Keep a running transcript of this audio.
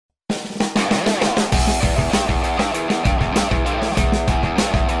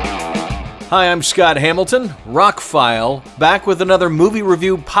Hi, I'm Scott Hamilton, Rockfile, back with another movie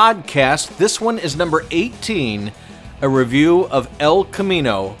review podcast. This one is number 18, a review of El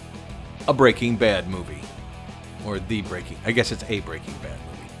Camino, a Breaking Bad movie. Or I guess it's a Breaking Bad movie.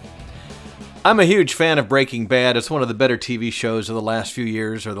 I'm a huge fan of Breaking Bad. It's one of the better TV shows of the last few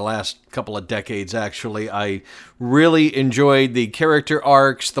years, or the last couple of decades, actually. I really enjoyed the character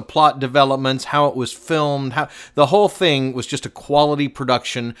arcs, the plot developments, how it was filmed. The whole thing was just a quality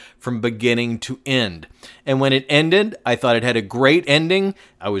production from beginning to end. And when it ended, I thought it had a great ending.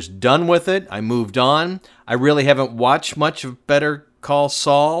 I was done with it. I moved on. I really haven't watched much of Better Call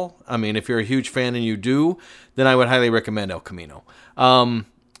Saul. I mean, if you're a huge fan and you do, then I would highly recommend El Camino.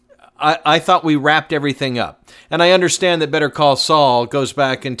 I thought we wrapped everything up. And I understand that Better Call Saul goes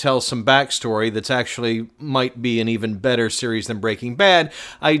back and tells some backstory that's actually might be an even better series than Breaking Bad.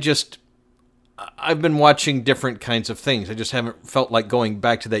 I've been watching different kinds of things. I just haven't felt like going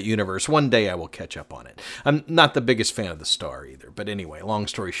back to that universe. One day I will catch up on it. I'm not the biggest fan of the Star either. But anyway, long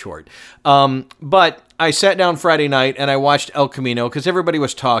story short. But I sat down Friday night and I watched El Camino because everybody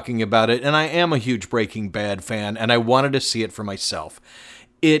was talking about it. And I am a huge Breaking Bad fan and I wanted to see it for myself.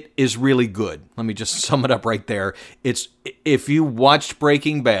 It is really good. Let me just sum it up right there. If you watched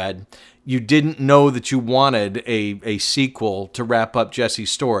Breaking Bad, you didn't know that you wanted a sequel to wrap up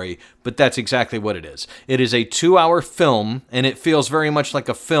Jesse's story, but that's exactly what it is. It is a 2-hour film, and it feels very much like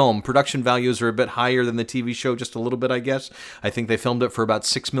a film. Production values are a bit higher than the TV show, just a little bit, I guess. I think they filmed it for about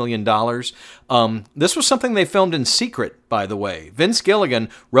 $6 million. This was something they filmed in secret, by the way. Vince Gilligan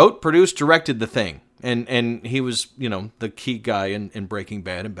wrote, produced, directed the thing. And he was, the key guy in Breaking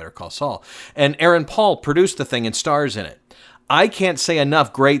Bad and Better Call Saul. And Aaron Paul produced the thing and stars in it. I can't say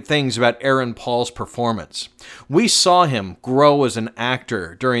enough great things about Aaron Paul's performance. We saw him grow as an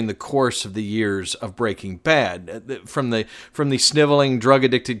actor during the course of the years of Breaking Bad, from the sniveling,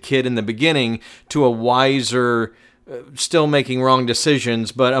 drug-addicted kid in the beginning to a wiser, still making wrong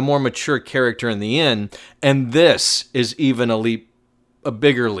decisions, but a more mature character in the end. And this is even a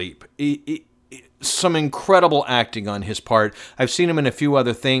bigger leap. Some incredible acting on his part. I've seen him in a few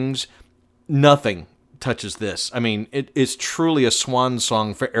other things. Nothing touches this. I mean, it is truly a swan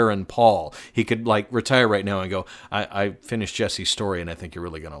song for Aaron Paul. He could retire right now and go, I finished Jesse's story and I think you're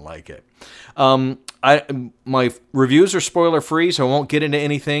really going to like it. My reviews are spoiler free, so I won't get into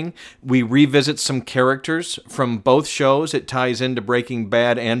anything. We revisit some characters from both shows. It ties into Breaking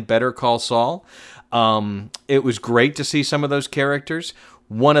Bad and Better Call Saul. It was great to see some of those characters.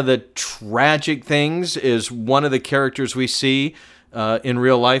 One of the tragic things is one of the characters we see in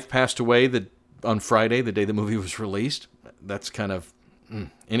real life passed away on Friday, the day the movie was released. That's kind of,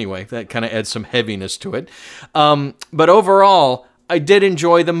 anyway, that kind of adds some heaviness to it. But overall, I did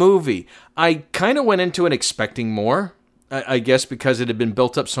enjoy the movie. I kind of went into it expecting more, I guess because it had been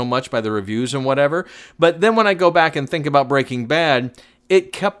built up so much by the reviews and whatever. But then when I go back and think about Breaking Bad,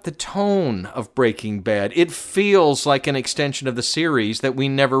 it kept the tone of Breaking Bad. It feels like an extension of the series that we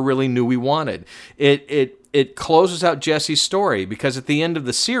never really knew we wanted. It closes out Jesse's story because at the end of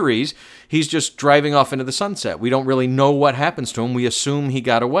the series, he's just driving off into the sunset. We don't really know what happens to him. We assume he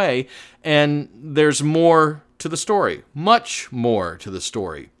got away, and there's more to the story, much more to the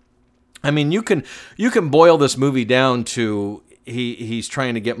story. I mean, you can boil this movie down to he's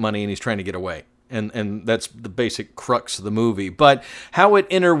trying to get money and he's trying to get away. And that's the basic crux of the movie. But how it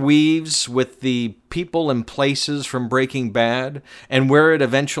interweaves with the people and places from Breaking Bad and where it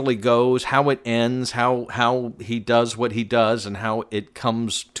eventually goes, how it ends, how he does what he does, and how it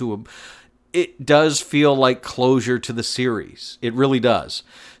comes to it does feel like closure to the series. It really does.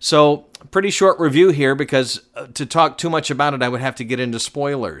 So, pretty short review here because to talk too much about it, I would have to get into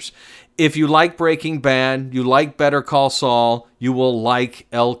spoilers. If you like Breaking Bad, you like Better Call Saul, you will like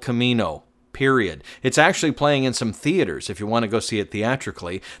El Camino. Period. It's actually playing in some theaters. If you want to go see it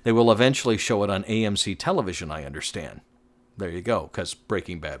theatrically, they will eventually show it on AMC television, I understand. There you go, because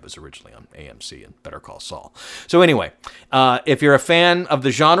Breaking Bad was originally on AMC and Better Call Saul. So anyway, if you're a fan of the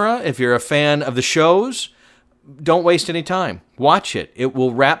genre, if you're a fan of the shows, don't waste any time. Watch it. It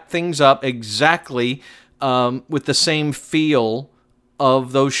will wrap things up exactly with the same feel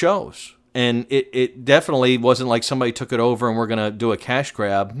of those shows. And it definitely wasn't like somebody took it over and we're going to do a cash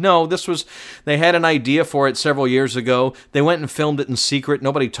grab. No, they had an idea for it several years ago. They went and filmed it in secret.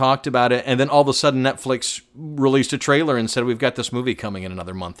 Nobody talked about it. And then all of a sudden Netflix released a trailer and said, we've got this movie coming in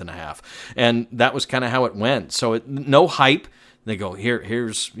another month and a half. And that was kind of how it went. So no hype. They go,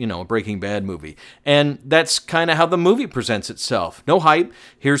 here's a Breaking Bad movie. And that's kind of how the movie presents itself. No hype.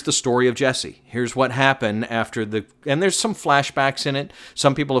 Here's the story of Jesse. Here's what happened after and there's some flashbacks in it.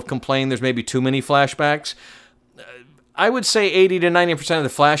 Some people have complained there's maybe too many flashbacks. I would say 80 to 90% of the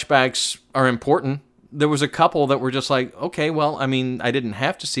flashbacks are important. There was a couple that were just like, okay, well, I mean, I didn't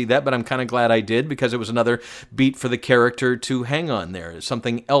have to see that, but I'm kind of glad I did because it was another beat for the character to hang on there,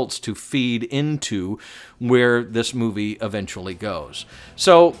 something else to feed into where this movie eventually goes.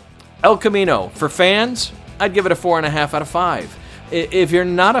 So, El Camino, for fans, I'd give it a 4.5 out of 5. If you're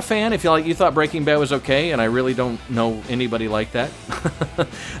not a fan, if you thought Breaking Bad was okay, and I really don't know anybody like that,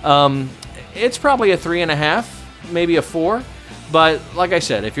 it's probably a 3.5, maybe a 4. But like I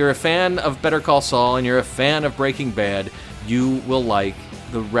said, if you're a fan of Better Call Saul and you're a fan of Breaking Bad, you will like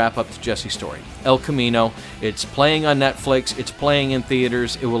the wrap-up to Jesse's story. El Camino, it's playing on Netflix, it's playing in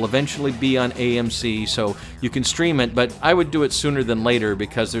theaters, it will eventually be on AMC, so you can stream it, but I would do it sooner than later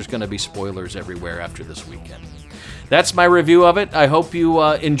because there's going to be spoilers everywhere after this weekend. That's my review of it. I hope you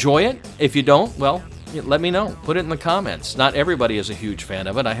enjoy it. If you don't, well, let me know. Put it in the comments. Not everybody is a huge fan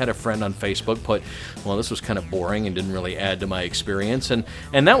of it. I had a friend on Facebook put, well, this was kind of boring and didn't really add to my experience. And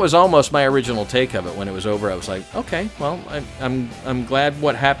that was almost my original take of it. When it was over, I was like, okay, well, I'm glad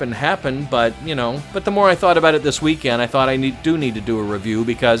what happened, but, but the more I thought about it this weekend, I thought I do need to do a review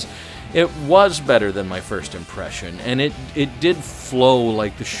because it was better than my first impression, and it did flow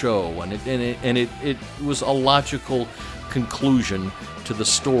like the show, and it was a logical conclusion to the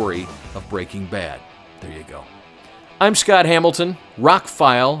story of Breaking Bad. There you go. I'm Scott Hamilton,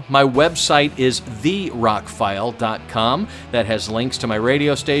 Rockfile. My website is therockfile.com. That has links to my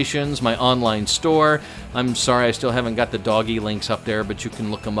radio stations, my online store. I'm sorry I still haven't got the doggy links up there, but you can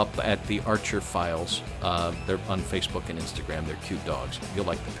look them up at the Archer Files. They're on Facebook and Instagram. They're cute dogs. You'll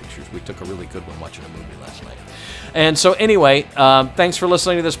like the pictures. We took a really good one watching a movie last night. And so anyway, thanks for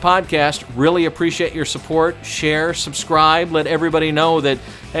listening to this podcast. Really appreciate your support. Share, subscribe, let everybody know that,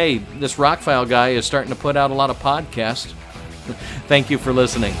 hey, this Rockfile guy is starting to put out a lot of podcasts. Thank you for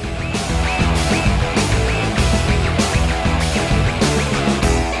listening.